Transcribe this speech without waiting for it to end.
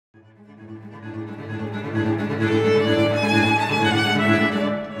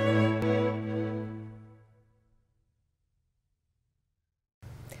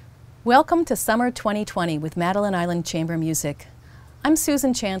Welcome to Summer 2020 with Madeline Island Chamber Music. I'm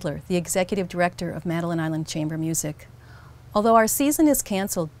Susan Chandler, the Executive Director of Madeline Island Chamber Music. Although our season is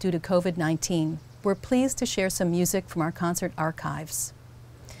canceled due to COVID-19, we're pleased to share some music from our concert archives.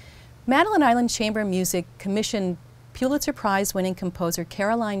 Madeline Island Chamber Music commissioned Pulitzer Prize-winning composer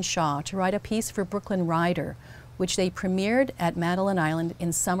Caroline Shaw to write a piece for Brooklyn Rider, which they premiered at Madeline Island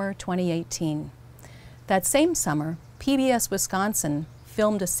in summer 2018. That same summer, PBS Wisconsin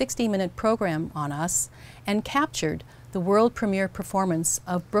filmed a 60-minute program on us and captured the world premiere performance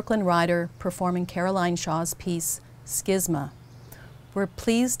of Brooklyn Rider performing Caroline Shaw's piece, Schisma. We're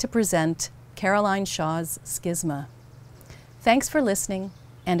pleased to present Caroline Shaw's Schisma. Thanks for listening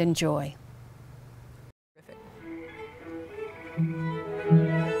and enjoy.